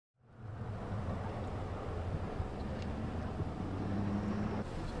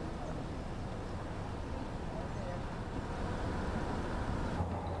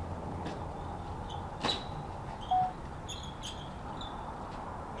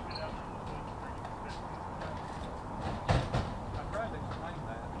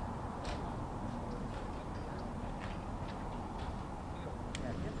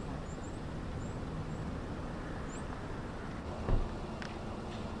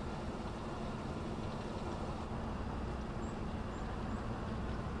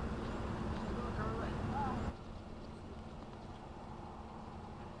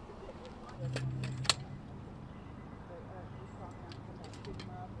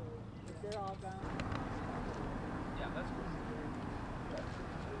they're all gone. Yeah, that's cool.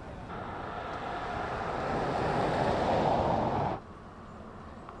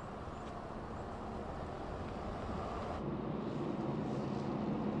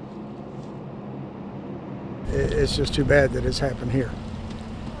 It's just too bad that it's happened here.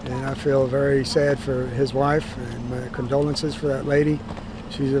 And I feel very sad for his wife, and my condolences for that lady.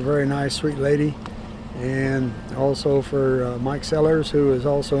 She's a very nice, sweet lady. And also for Mike Sellers, who is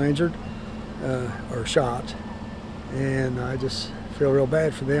also injured or shot. And I just feel real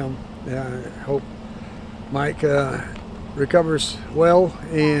bad for them. I hope Mike recovers well,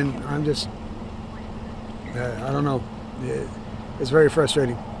 and I'm just, I don't know, it's very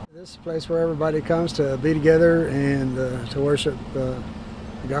frustrating. This is a place where everybody comes to be together and to worship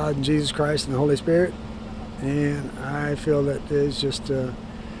God and Jesus Christ and the Holy Spirit. And I feel that it's just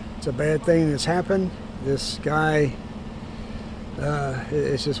it's a bad thing that's happened. This guy,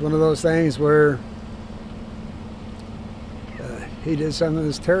 it's just one of those things where he did something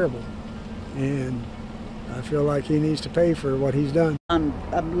that's terrible, and I feel like he needs to pay for what he's done.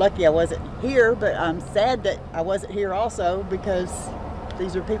 I'm lucky I wasn't here, but I'm sad that I wasn't here also, because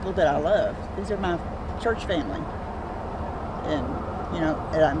these are people that I love. These are my church family, and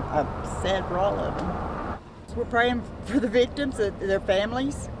and I'm sad for all of them. So we're praying for the victims, their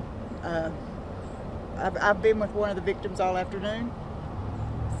families. I've been with one of the victims all afternoon,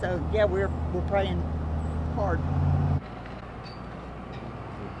 so yeah, we're praying hard.